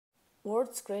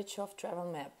Word scratch of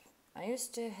travel map. I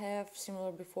used to have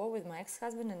similar before with my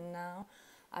ex-husband, and now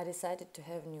I decided to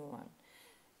have a new one.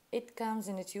 It comes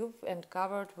in a tube and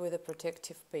covered with a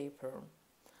protective paper.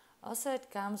 Also,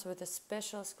 it comes with a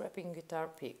special scraping guitar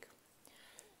pick.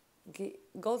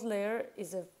 Gold layer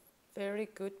is a very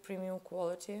good premium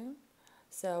quality,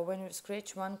 so when you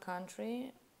scratch one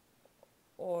country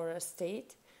or a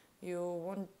state, you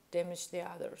won't damage the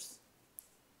others.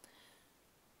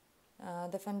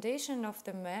 The foundation of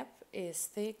the map is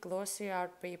thick glossy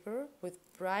art paper with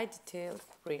bright detailed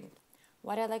print.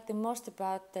 What I like the most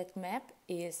about that map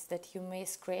is that you may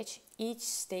scratch each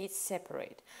state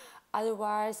separate.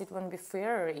 Otherwise, it won't be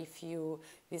fair if you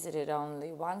visited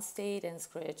only one state and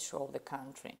scratch all the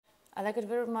country. I like it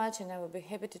very much, and I will be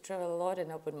happy to travel a lot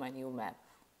and open my new map.